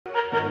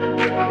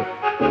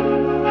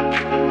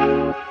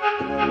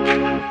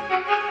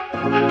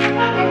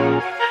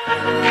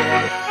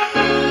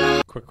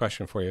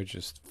question for you,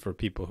 just for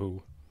people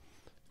who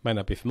might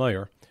not be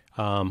familiar.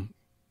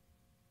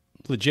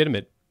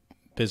 Legitimate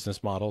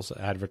business models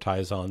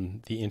advertise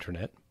on the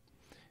internet,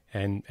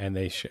 and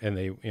they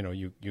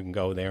you can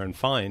go there and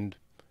find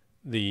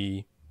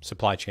the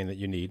supply chain that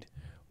you need.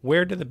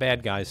 Where do the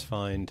bad guys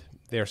find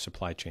their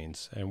supply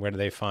chains, and where do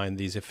they find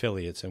these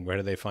affiliates, and where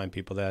do they find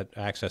people that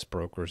access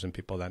brokers and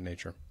people of that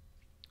nature?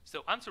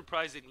 So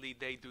unsurprisingly,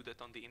 they do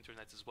that on the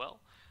internet as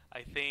well.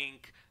 I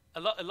think a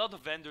lot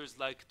of vendors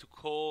like to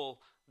call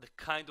the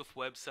kind of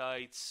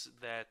websites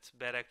that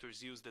bad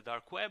actors use the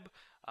dark web.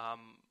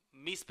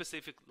 Me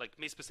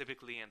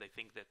specifically, and I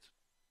think that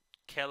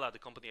KELA, the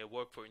company I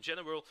work for in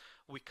general,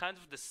 we kind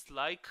of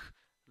dislike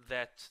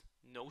that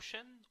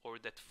notion or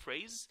that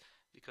phrase,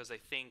 because I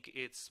think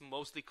it's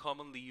mostly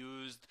commonly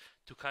used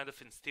to kind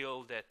of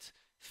instill that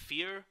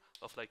fear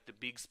of like the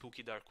big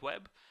spooky dark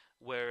web,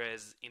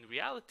 whereas in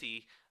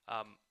reality,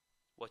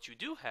 what you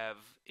do have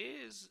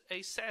is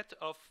a set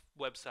of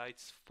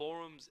websites,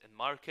 forums, and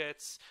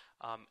markets,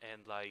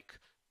 and like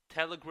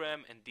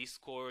Telegram and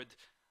Discord,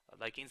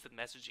 like instant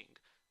messaging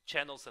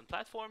channels and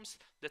platforms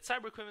that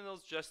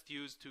cybercriminals just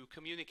use to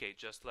communicate,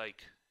 just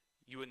like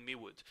you and me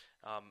would.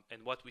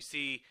 And what we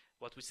see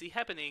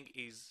happening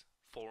is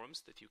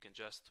forums that you can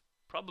just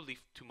probably,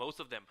 to most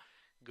of them,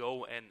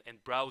 go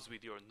and browse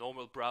with your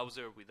normal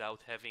browser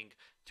without having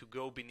to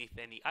go beneath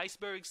any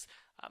icebergs.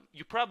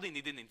 You probably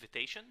need an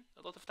invitation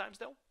a lot of times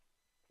though.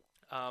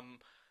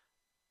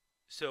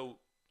 So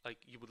like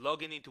you would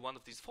log in into one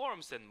of these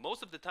forums, and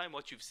most of the time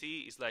what you see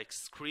is like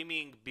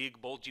screaming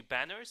big bulgy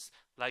banners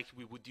like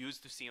we would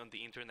used to see on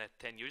the internet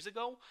 10 years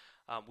ago,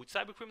 which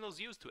cybercriminals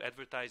use to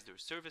advertise their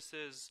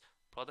services,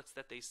 products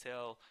that they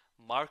sell,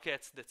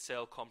 markets that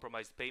sell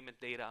compromised payment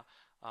data,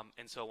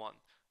 and so on.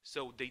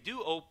 So they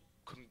do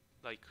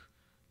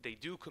they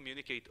do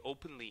communicate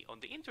openly on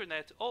the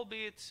internet,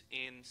 albeit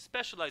in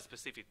specialized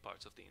specific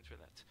parts of the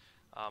internet,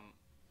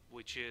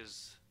 which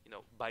is,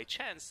 by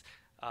chance.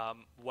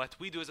 What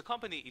we do as a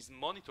company is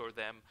monitor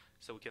them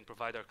so we can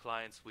provide our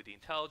clients with the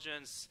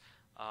intelligence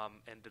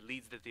and the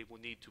leads that they will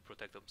need to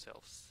protect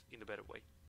themselves in a better way.